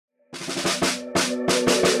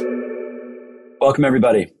Welcome,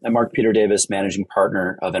 everybody. I'm Mark Peter Davis, managing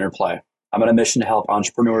partner of Interplay. I'm on a mission to help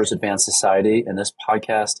entrepreneurs advance society, and this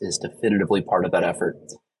podcast is definitively part of that effort.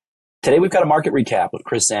 Today, we've got a market recap with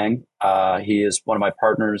Chris Zhang. He is one of my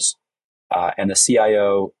partners and the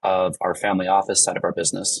CIO of our family office side of our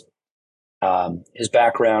business. His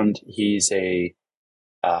background, he's a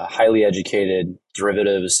highly educated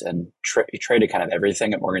derivatives and he traded kind of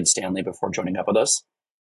everything at Morgan Stanley before joining up with us.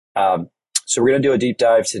 So we're going to do a deep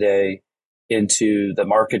dive today into the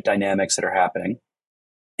market dynamics that are happening.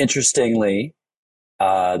 Interestingly,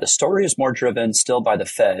 the story is more driven still by the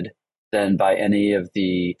Fed than by any of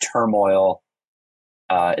the turmoil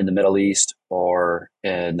in the Middle East or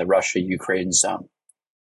in the Russia-Ukraine zone.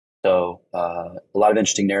 So a lot of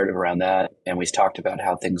interesting narrative around that. And we talked about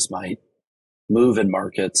how things might move in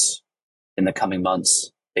markets in the coming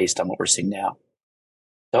months based on what we're seeing now.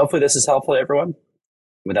 So hopefully this is helpful to everyone.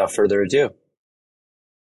 Without further ado,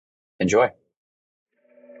 enjoy.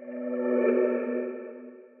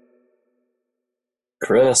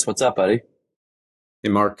 Chris, what's up, buddy? Hey,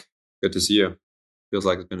 Mark. Good to see you. Feels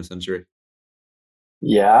like it's been a century.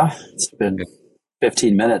 Yeah, it's been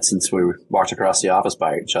 15 minutes since we walked across the office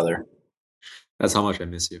by each other. That's how much I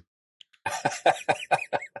miss you.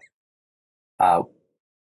 The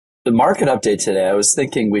market update today, I was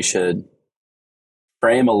thinking we should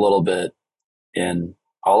frame a little bit in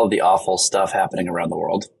all of the awful stuff happening around the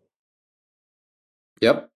world.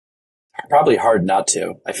 Yep. Probably hard not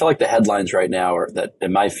to. I feel like the headlines right now are that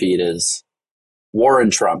in my feed is war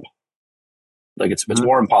and Trump. Like it's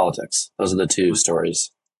war and politics. Those are the two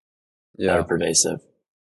stories that are pervasive.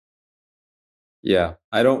 Yeah.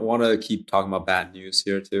 I don't want to keep talking about bad news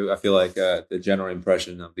here too. I feel like the general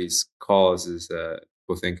impression of these calls is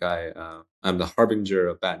people think I'm the harbinger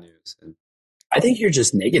of bad news. And I think you're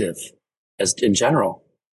just negative as in general.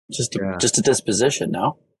 Just a disposition,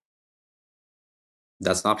 no?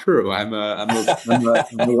 That's not true. My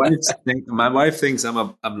wife thinks I'm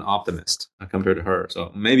an optimist compared to her.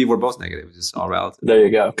 So maybe we're both negative. It's just all relative. There you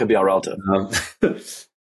go. Could be all relative.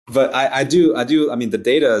 But I do. I mean, the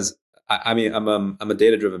data is. I'm a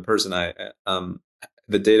data driven person.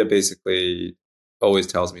 The data basically always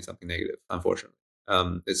tells me something negative. Unfortunately,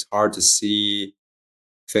 it's hard to see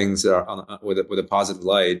things that are with a positive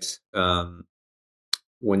light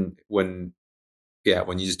when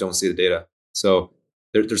you just don't see the data. So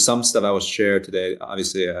there's some stuff I will share today.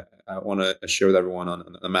 Obviously, I want to share with everyone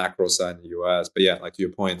on the macro side in the US. But yeah, like to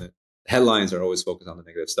your point, that headlines are always focused on the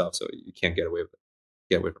negative stuff, so you can't get away with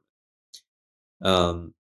it.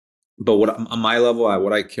 But what on my level,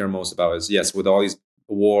 what I care most about is yes, with all these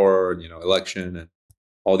war, election, and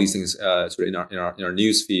all these things sort of in our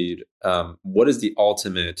news feed. What is the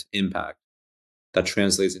ultimate impact that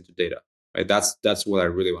translates into data? Right. That's what I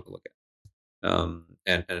really want to look at.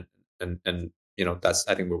 And that's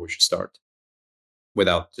I think where we should start,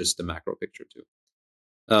 without just the macro picture too.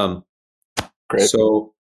 Great.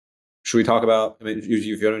 So should we talk about? I mean, if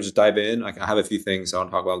you want to just dive in, I have a few things I want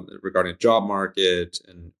to talk about regarding the job market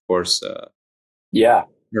and of course, earnings,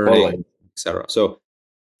 totally. etc. So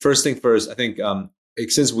first thing first, I think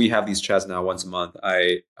since we have these chats now once a month,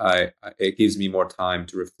 it gives me more time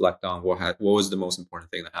to reflect on what was the most important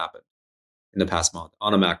thing that happened in the past month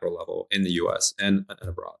on a macro level in the US and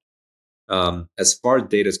abroad. As far as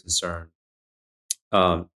data is concerned,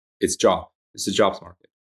 it's the jobs market.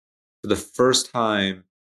 For the first time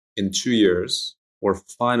in 2 years, we're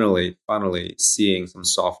finally seeing some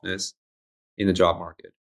softness in the job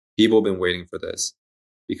market. People have been waiting for this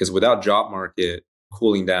because without job market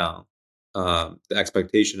cooling down, the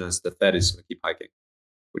expectation is the Fed is going to keep hiking,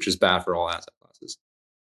 which is bad for all asset classes.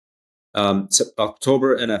 So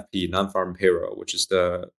October NFP, non-farm payroll, which is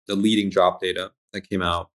the leading job data that came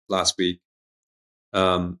out last week,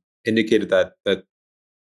 indicated that the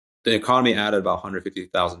economy added about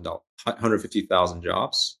 150,000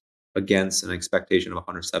 jobs against an expectation of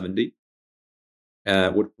 170,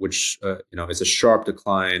 which is a sharp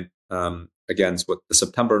decline against what the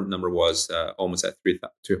September number was, almost at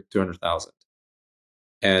 200,000.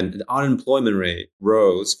 And the unemployment rate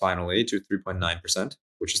rose finally to 3.9%,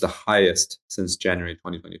 which is the highest since January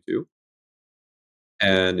 2022.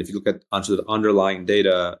 And if you look at onto the underlying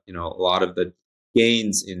data, a lot of the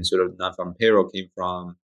gains in sort of non-farm payroll came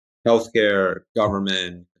from healthcare,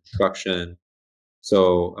 government, construction,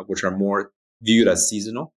 so which are more viewed as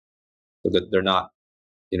seasonal, so that they're not,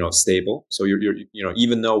 stable. So you're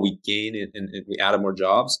even though we gain it and we added more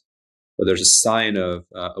jobs, but there's a sign of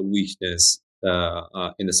a weakness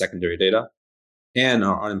in the secondary data, and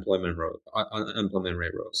our unemployment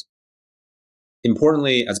rate rose.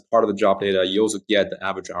 Importantly, as part of the job data, you also get the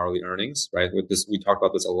average hourly earnings, right? With this, we talked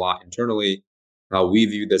about this a lot internally. We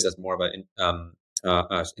view this as more of an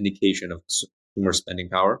indication of consumer spending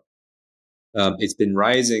power. It's been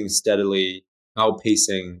rising steadily,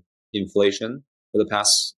 outpacing inflation for the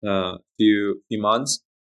past few months.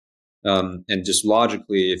 And just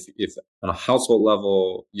logically, if on a household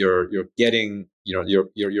level you're getting,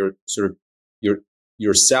 your sort of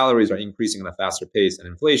your salaries are increasing at a faster pace than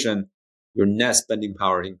inflation, your net spending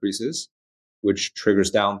power increases, which triggers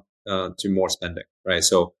down to more spending, right?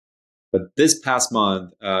 So, but this past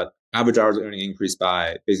month, average hours of earning increased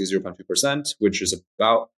by basically 0.2%, which is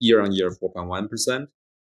about year on year 4.1%.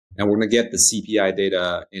 And we're going to get the CPI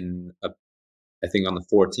data I think on the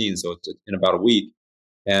 14th, so it's in about a week.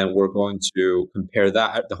 And we're going to compare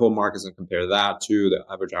that, the whole market's going to compare that to the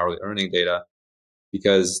average hourly earning data,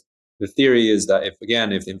 because the theory is that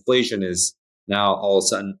if inflation is now all of a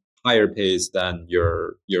sudden higher pace than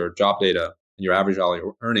your job data and your average hourly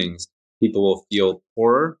earnings, people will feel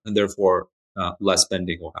poorer and therefore less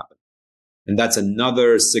spending will happen. And that's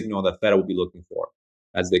another signal that Fed will be looking for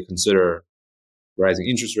as they consider raising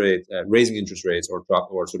interest rates, or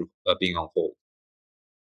sort of being on hold.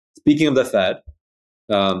 Speaking of the Fed,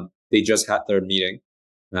 they just had their meeting,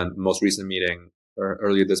 and most recent meeting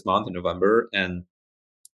earlier this month in November. And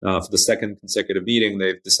for the second consecutive meeting,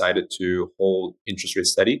 they've decided to hold interest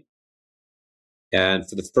rates steady. And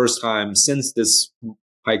for the first time since this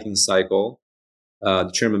hiking cycle,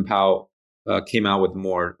 Chairman Powell came out with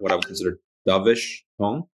more what I would consider dovish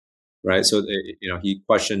tone, right? So he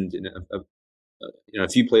questioned in a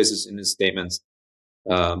few places in his statements,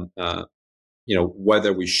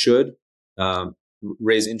 whether we should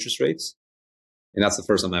raise interest rates. And that's the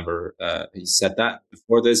first time ever he said that.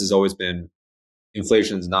 Before this has always been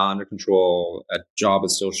inflation is not under control, job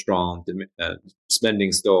is still strong,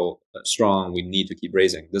 spending still strong, we need to keep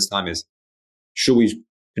raising. This time is, should we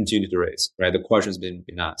continue to raise, right? The question's been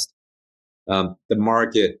asked. The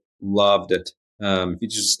market loved it. If you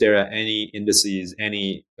just stare at any indices,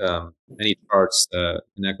 any charts in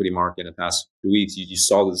the equity market in the past 2 weeks, you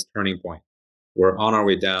saw this turning point. We're on our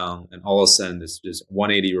way down, and all of a sudden, this just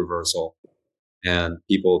 180 reversal, and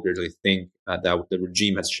people really think that the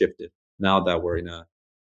regime has shifted. Now that we're in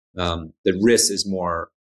the risk is more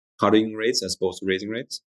cutting rates as opposed to raising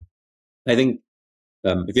rates. I think,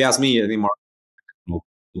 if you ask me, I think market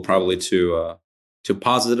will probably to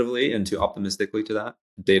positively and to optimistically to that.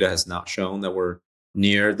 Data has not shown that we're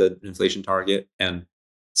near the inflation target, and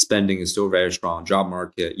spending is still very strong. Job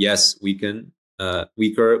market, yes,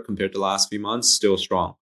 weaker compared to the last few months, still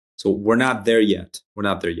strong. So we're not there yet.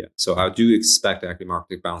 So I do expect the equity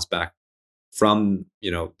market to bounce back from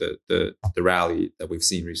the rally that we've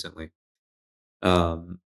seen recently.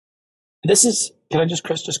 This is, can I just,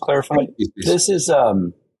 Chris, just clarify? Please. This is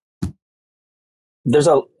am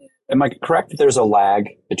I correct that there's a lag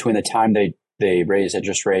between the time they raise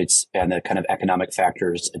interest rates and the kind of economic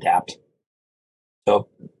factors adapt? So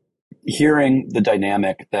hearing the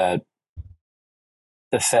dynamic that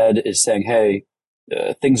the Fed is saying, hey,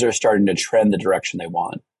 things are starting to trend the direction they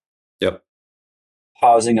want. Yep.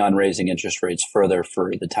 Pausing on raising interest rates further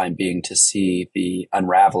for the time being to see the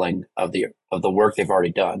unraveling of the work they've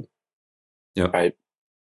already done. Yep. Right.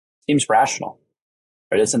 Seems rational.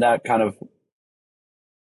 Right. Isn't that kind of,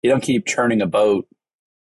 you don't keep turning a boat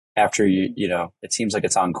after it seems like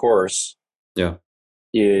it's on course. Yeah.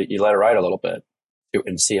 You let it ride a little bit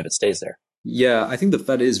and see if it stays there. Yeah, I think the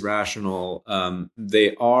Fed is rational.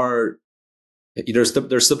 They are,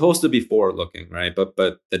 they're supposed to be forward looking, right? But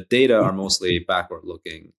the data are mostly backward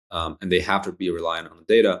looking, and they have to be reliant on the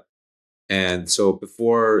data. And so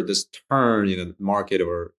before this turn, the market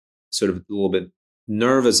were sort of a little bit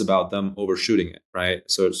nervous about them overshooting it, right?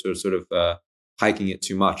 So sort of hiking it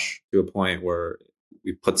too much to a point where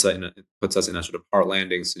it puts us in a sort of hard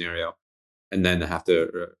landing scenario, and then have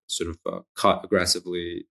to sort of cut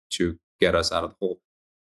aggressively to get us out of the hole.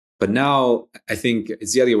 But now I think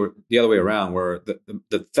it's the other way around, where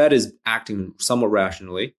the Fed is acting somewhat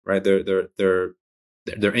rationally, right? Their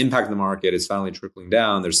impact in the market is finally trickling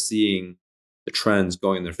down. They're seeing the trends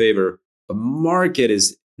going in their favor. The market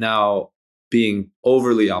is now being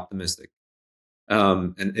overly optimistic,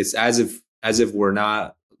 and it's as if we're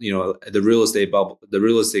not, the real estate bubble, the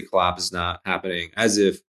real estate collapse is not happening. As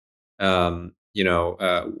if we're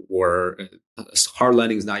hard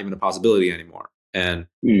landing is not even a possibility anymore. And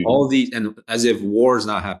all these, and as if war is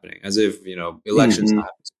not happening, as if elections not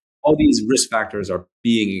happening. All these risk factors are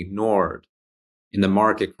being ignored in the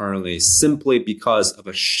market currently, simply because of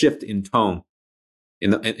a shift in tone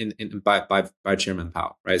by Chairman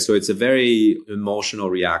Powell, right? So it's a very emotional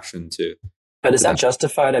reaction to. But is that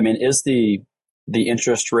justified? Is the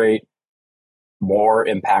interest rate more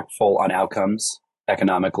impactful on outcomes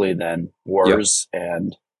economically than Yep. wars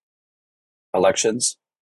and elections?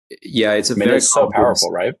 Yeah, it's a I mean, very it's so complex,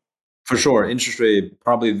 powerful, right? for sure. Interest rate,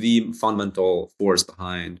 probably the fundamental force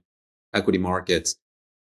behind equity markets,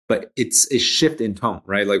 but it's a shift in tone,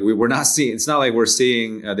 right? Like we're not seeing, it's not like we're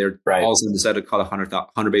seeing they're Right. all of a sudden decided to cut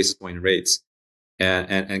 100 basis point in rates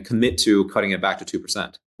and commit to cutting it back to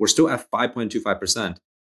 2%. We're still at 5.25%.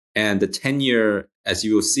 And the 10-year, as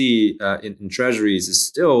you will see in treasuries, is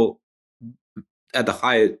still at the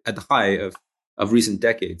high of recent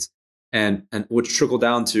decades, and which trickle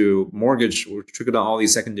down to mortgage, which trickle down all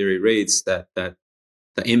these secondary rates that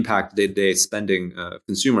impact day-to-day spending of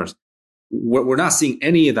consumers. We're not seeing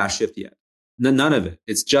any of that shift yet. None of it.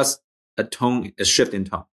 It's just a shift in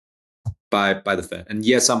tone by the Fed. And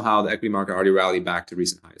yet somehow the equity market already rallied back to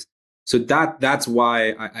recent highs. So that's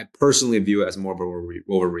why I personally view it as more of an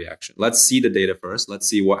overreaction. Let's see the data first. Let's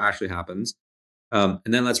see what actually happens. And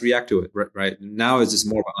then let's react to it. Right now is just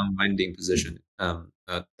more of an unwinding position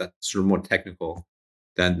that's sort of more technical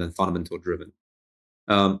than fundamental driven.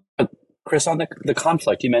 Chris, on the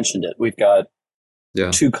conflict, you mentioned it. We've got Yeah.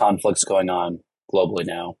 two conflicts going on globally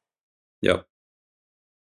now. Yep.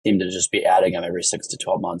 Seem to just be adding them every 6 to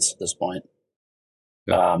 12 months at this point.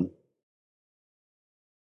 Yep.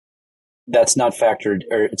 That's not factored,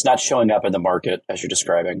 or it's not showing up in the market as you're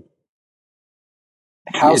describing.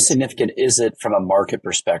 How It's, significant is it from a market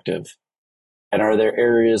perspective? And are there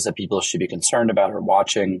areas that people should be concerned about or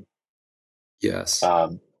watching? yes.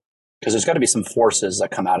 Because there's got to be some forces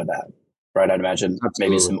that come out of that, right? I'd imagine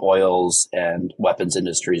maybe Absolutely. some oils and weapons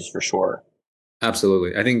industries for sure.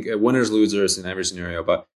 Absolutely. I think winners, losers in every scenario.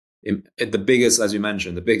 But the biggest, as you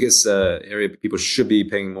mentioned, the biggest area people should be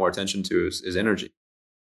paying more attention to is energy.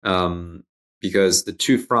 Because the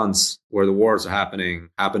two fronts where the wars are happening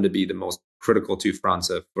happen to be the most critical two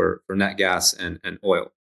fronts for nat gas and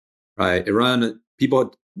oil. Right? Iran,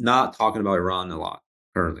 people not talking about Iran a lot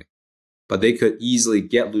currently, but they could easily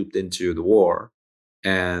get looped into the war.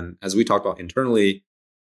 And as we talked about internally,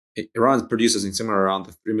 Iran produces somewhere around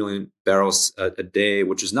the 3 million barrels a day,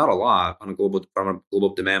 which is not a lot on a from a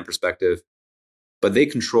global demand perspective. But they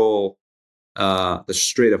control the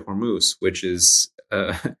Strait of Hormuz, which is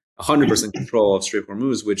 100% control of Strait of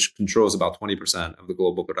Hormuz, which controls about 20% of the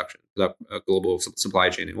global production, the global supply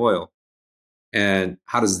chain in oil. And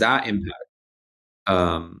how does that impact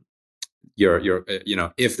um, your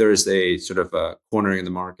if there's a sort of a cornering in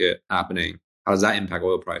the market happening, how does that impact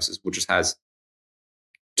oil prices, which just has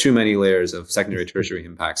too many layers of secondary, tertiary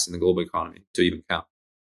impacts in the global economy to even count.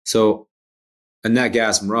 So, and nat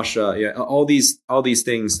gas from Russia, yeah, all these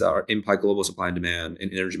things that are impact global supply and demand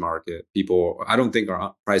in energy market. People, I don't think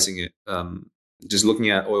are pricing it. Just looking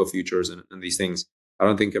at oil futures and these things, I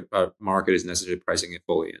don't think a market is necessarily pricing it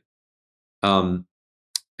fully in.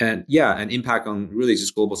 And yeah, an impact on really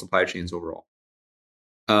just global supply chains overall.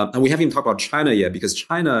 And we haven't even talked about China yet, because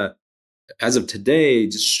China, as of today,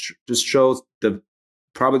 just shows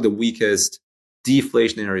probably the weakest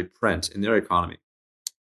deflationary print in their economy,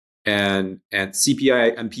 and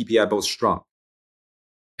CPI and PPI both strong.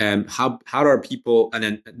 And how are people? And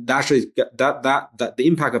then actually that the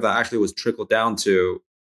impact of that actually was trickled down to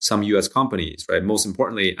some U.S. companies, right? Most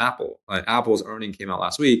importantly, Apple. Apple's earning came out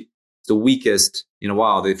last week. It's the weakest in a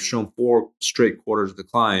while. They've shown 4 straight quarters of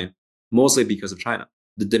decline, mostly because of China.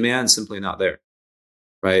 The demand is simply not there,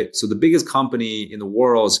 right? So the biggest company in the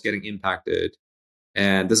world is getting impacted,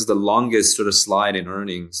 and this is the longest sort of slide in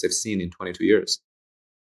earnings they've seen in 22 years.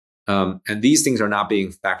 And these things are not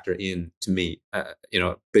being factored in to me,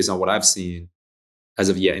 based on what I've seen as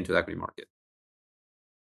of yet into the equity market.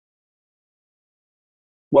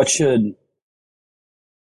 What should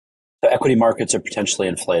the equity markets are potentially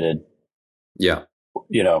inflated? Yeah.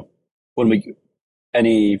 When we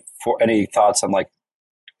any thoughts on like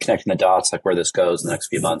connecting the dots, like where this goes in the next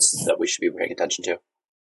few months that we should be paying attention to?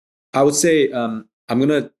 I would say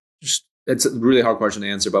it's a really hard question to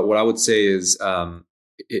answer, but what I would say is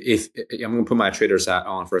if I'm going to put my trader's hat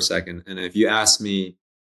on for a second, and if you ask me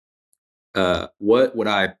what would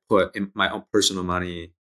I put in my own personal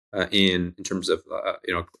money in terms of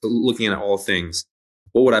looking at all things,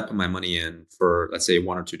 what would I put my money in for, let's say,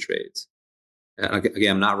 1 or 2 trades? And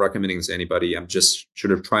again, I'm not recommending this to anybody. I'm just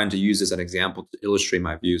sort of trying to use this as an example to illustrate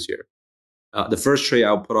my views here. The first trade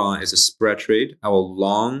I'll put on is a spread trade. I will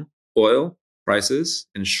long oil prices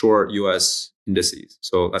and short U.S. indices.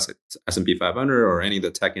 So that's S&P 500 or any of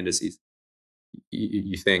the tech indices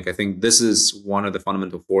you think. I think this is one of the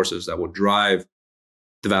fundamental forces that will drive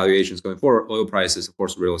the valuations going forward. Oil prices, of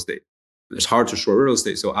course, real estate. It's hard to short real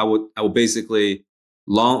estate, so I will basically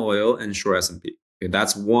long oil and short S&P. Okay,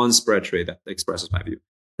 that's one spread trade that expresses my view.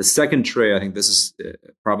 The second trade, I think this is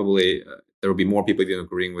probably, there will be more people even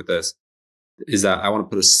agreeing with this, is that I want to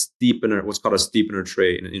put a steepener, what's called a steepener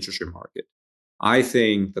trade in an interest rate market. I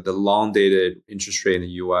think that the long dated interest rate in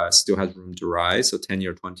the US still has room to rise, so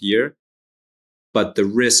 10-year, 20-year. But the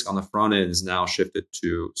risk on the front end is now shifted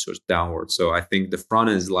to sort of downward. So I think the front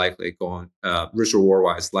end is likely going, risk reward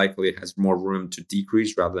wise, likely has more room to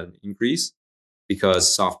decrease rather than increase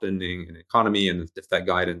because softening in the economy and the Fed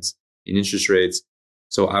guidance in interest rates.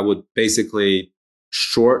 So I would basically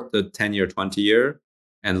short the 10-year, 20-year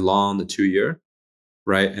and long the 2-year,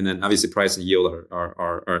 right? And then obviously price and yield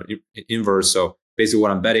are inverse. So basically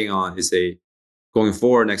what I'm betting on is going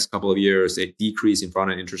forward next couple of years, a decrease in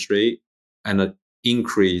front end interest rate and an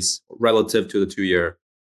increase relative to the 2-year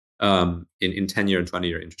in 10-year and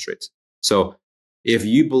 20-year interest rates. So if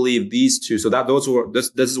you believe these two, so that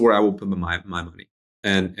this is where I will put my money,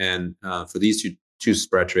 and for these two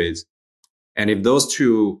spread trades, and if those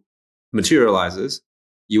two materializes,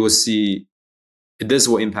 you will see this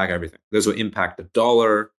will impact everything. This will impact the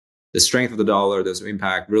dollar, the strength of the dollar. This will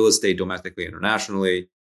impact real estate domestically, internationally,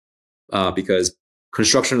 because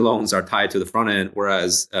construction loans are tied to the front end,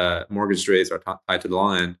 whereas mortgage rates are tied to the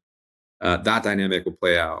long end. That dynamic will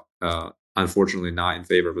play out, unfortunately, not in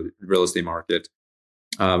favor of the real estate market,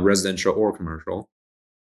 residential or commercial.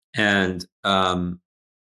 And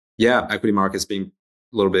equity markets being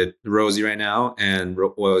a little bit rosy right now, and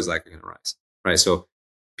oil is likely going to rise, right? So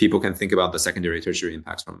people can think about the secondary, tertiary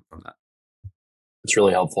impacts from that. It's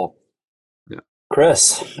really helpful. Yeah,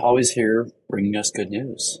 Chris, always here bringing us good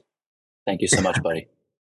news. Thank you so much, buddy.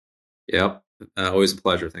 Yep. Always a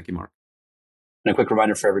pleasure. Thank you, Mark. And a quick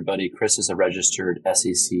reminder for everybody, Chris is a registered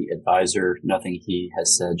SEC advisor. Nothing he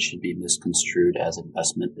has said should be misconstrued as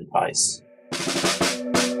investment advice.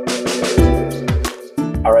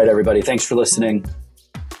 All right, everybody. Thanks for listening.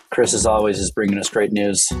 Chris, as always, is bringing us great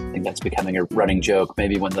news. I think that's becoming a running joke.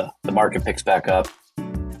 Maybe when the market picks back up,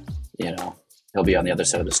 he'll be on the other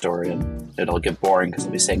side of the story and it'll get boring because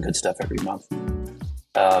he'll be saying good stuff every month.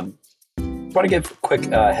 I want to give a quick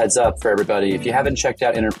heads up for everybody. If you haven't checked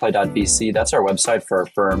out interplay.vc, that's our website for our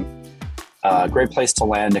firm. Great place to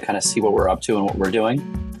land to kind of see what we're up to and what we're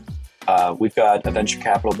doing. We've got a venture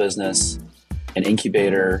capital business, an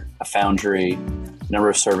incubator, a foundry, a number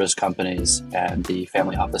of service companies, and the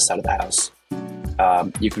family office side of the house.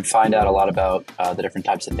 You can find out a lot about the different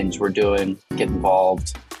types of things we're doing, get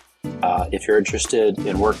involved. If you're interested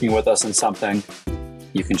in working with us in something,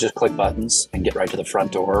 you can just click buttons and get right to the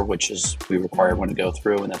front door, which is we require everyone to go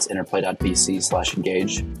through, and that's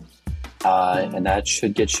interplay.vc/engage. And that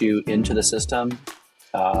should get you into the system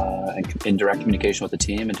and in direct communication with the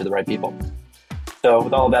team and to the right people. So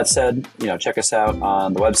with all of that said, check us out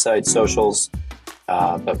on the website, socials.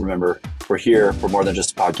 But remember, we're here. We're more than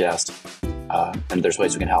just a podcast. And there's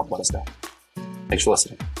ways we can help. Let us know. Thanks for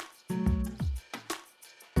listening.